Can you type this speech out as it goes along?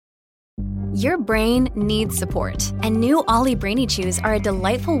Your brain needs support, and new Ollie Brainy Chews are a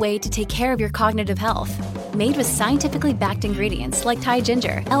delightful way to take care of your cognitive health. Made with scientifically backed ingredients like Thai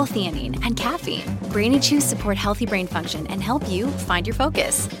ginger, L-theanine, and caffeine, Brainy Chews support healthy brain function and help you find your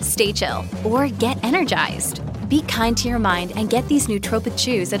focus, stay chill, or get energized. Be kind to your mind and get these nootropic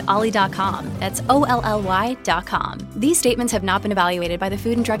chews at ollie.com. That's OLLY.com. These statements have not been evaluated by the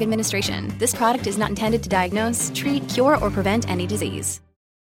Food and Drug Administration. This product is not intended to diagnose, treat, cure, or prevent any disease.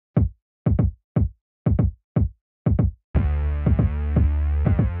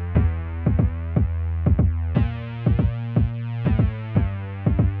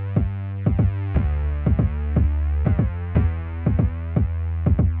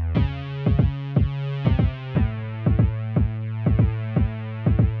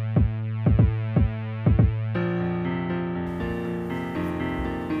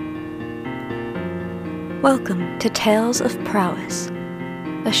 Welcome to Tales of Prowess,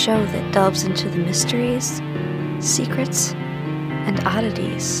 a show that delves into the mysteries, secrets, and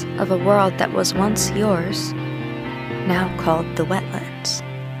oddities of a world that was once yours, now called the Wetlands.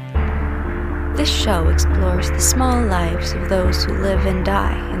 This show explores the small lives of those who live and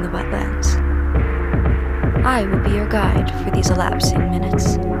die in the wetlands. I will be your guide for these elapsing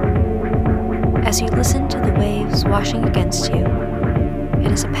minutes. As you listen to the waves washing against you,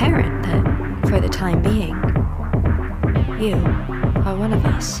 it is apparent that, for the time being, you are one of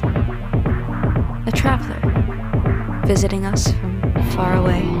us, a traveler, visiting us from far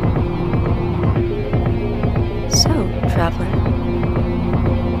away. So, traveler,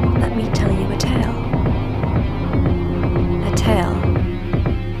 let me tell you a tale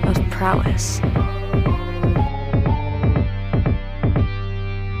of prowess.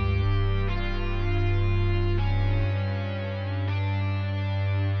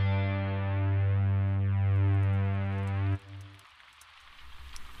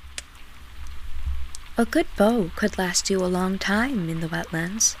 A good bow could last you a long time in the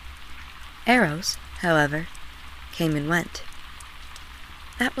wetlands. Arrows, however, came and went.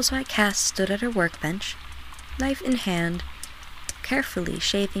 That was why Cass stood at her workbench, knife in hand, carefully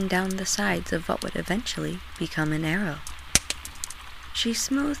shaving down the sides of what would eventually become an arrow. She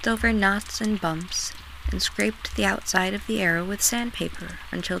smoothed over knots and bumps and scraped the outside of the arrow with sandpaper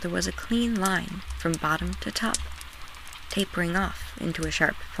until there was a clean line from bottom to top, tapering off into a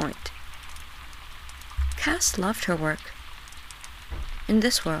sharp point. Cass loved her work. In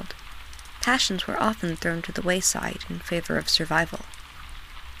this world, passions were often thrown to the wayside in favor of survival.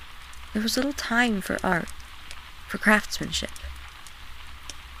 There was little time for art, for craftsmanship.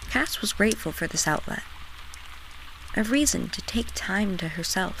 Cass was grateful for this outlet, a reason to take time to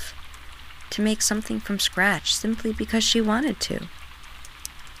herself, to make something from scratch simply because she wanted to.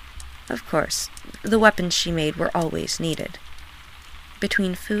 Of course, the weapons she made were always needed.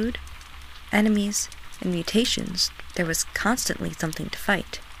 Between food, enemies, and mutations, there was constantly something to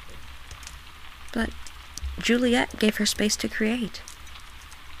fight. But Juliet gave her space to create,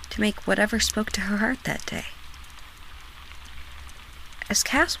 to make whatever spoke to her heart that day. As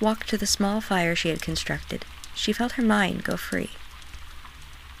Cass walked to the small fire she had constructed, she felt her mind go free.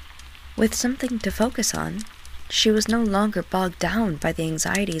 With something to focus on, she was no longer bogged down by the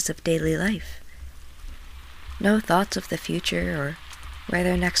anxieties of daily life. No thoughts of the future or where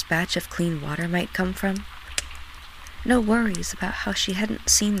their next batch of clean water might come from. No worries about how she hadn't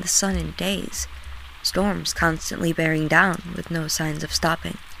seen the sun in days, storms constantly bearing down with no signs of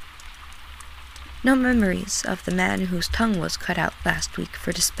stopping. No memories of the man whose tongue was cut out last week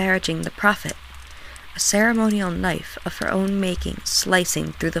for disparaging the prophet, a ceremonial knife of her own making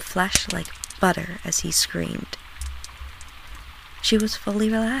slicing through the flesh like butter as he screamed. She was fully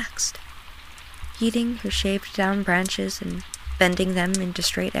relaxed, heating her shaved-down branches and bending them into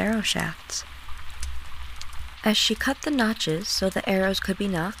straight arrow shafts. As she cut the notches so the arrows could be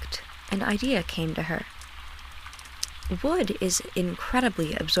nocked, an idea came to her. Wood is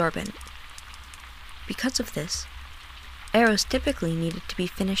incredibly absorbent. Because of this, arrows typically needed to be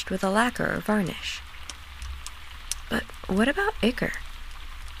finished with a lacquer or varnish. But what about ichor?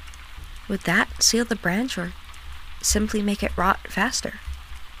 Would that seal the branch or simply make it rot faster?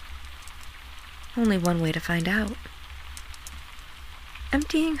 Only one way to find out.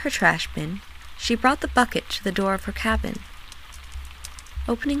 Emptying her trash bin, she brought the bucket to the door of her cabin.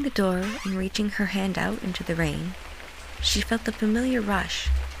 Opening the door and reaching her hand out into the rain, she felt the familiar rush,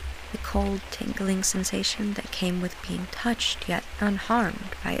 the cold, tingling sensation that came with being touched yet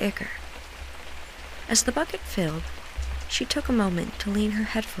unharmed by ichor. As the bucket filled, she took a moment to lean her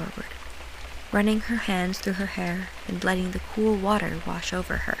head forward, running her hands through her hair and letting the cool water wash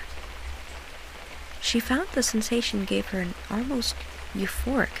over her. She found the sensation gave her an almost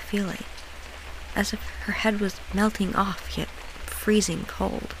euphoric feeling, as if her head was melting off, yet freezing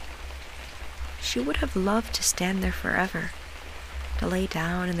cold. She would have loved to stand there forever, to lay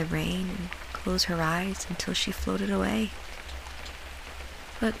down in the rain and close her eyes until she floated away.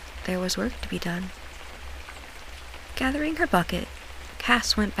 But there was work to be done. Gathering her bucket,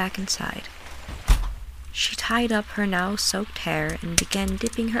 Cass went back inside. She tied up her now soaked hair and began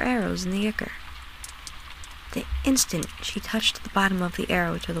dipping her arrows in the ichor. The instant she touched the bottom of the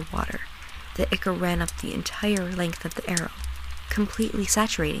arrow to the water, the ichor ran up the entire length of the arrow, completely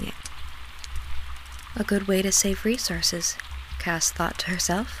saturating it. A good way to save resources, Cass thought to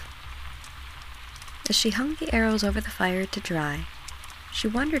herself. As she hung the arrows over the fire to dry, she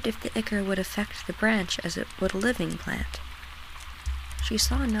wondered if the ichor would affect the branch as it would a living plant. She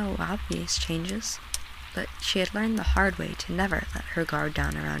saw no obvious changes, but she had learned the hard way to never let her guard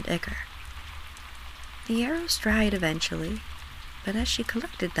down around ichor. The arrows dried eventually, but as she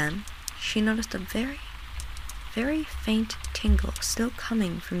collected them, she noticed a very, very faint tingle still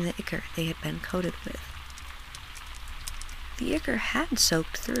coming from the ichor they had been coated with. The ichor had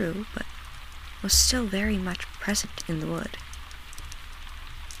soaked through, but was still very much present in the wood.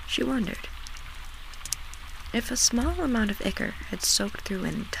 She wondered, if a small amount of ichor had soaked through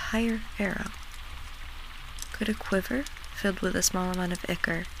an entire arrow, could a quiver filled with a small amount of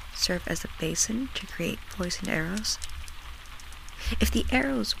ichor serve as a basin to create poisoned arrows? If the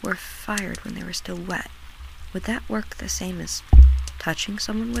arrows were fired when they were still wet, would that work the same as touching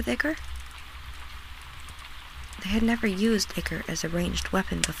someone with ichor? They had never used ichor as a ranged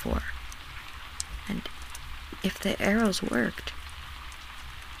weapon before, and if the arrows worked,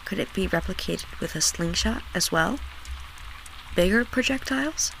 could it be replicated with a slingshot as well? Bigger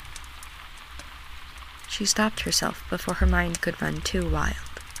projectiles? She stopped herself before her mind could run too wild.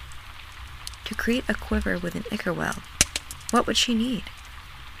 To create a quiver with an ichor well, what would she need?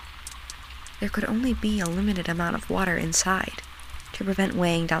 There could only be a limited amount of water inside to prevent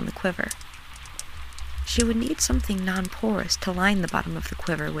weighing down the quiver. She would need something non-porous to line the bottom of the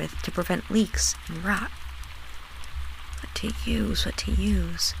quiver with to prevent leaks and rot. What to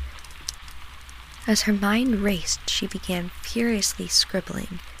use? As her mind raced, she began furiously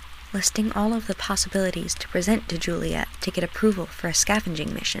scribbling, listing all of the possibilities to present to Juliet to get approval for a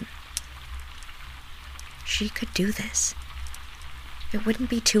scavenging mission. She could do this. It wouldn't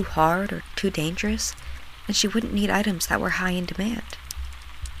be too hard or too dangerous, and she wouldn't need items that were high in demand.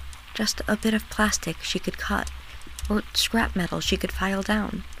 Just a bit of plastic she could cut, or scrap metal she could file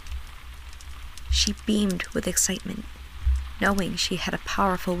down. She beamed with excitement, knowing she had a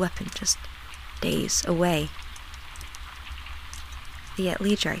powerful weapon just days away. The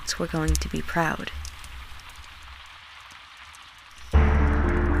Atlegrites were going to be proud.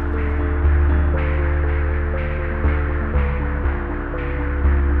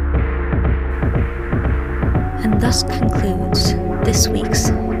 And thus concludes this week's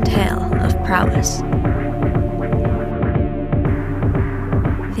Tale of Prowess.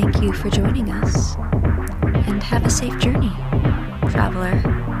 Thank you for joining us, and have a safe journey, traveler.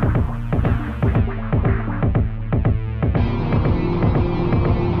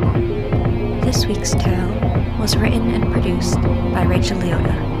 This week's tale was written and produced by Rachel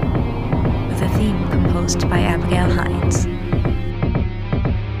Leota, with a theme composed by Abigail Hines.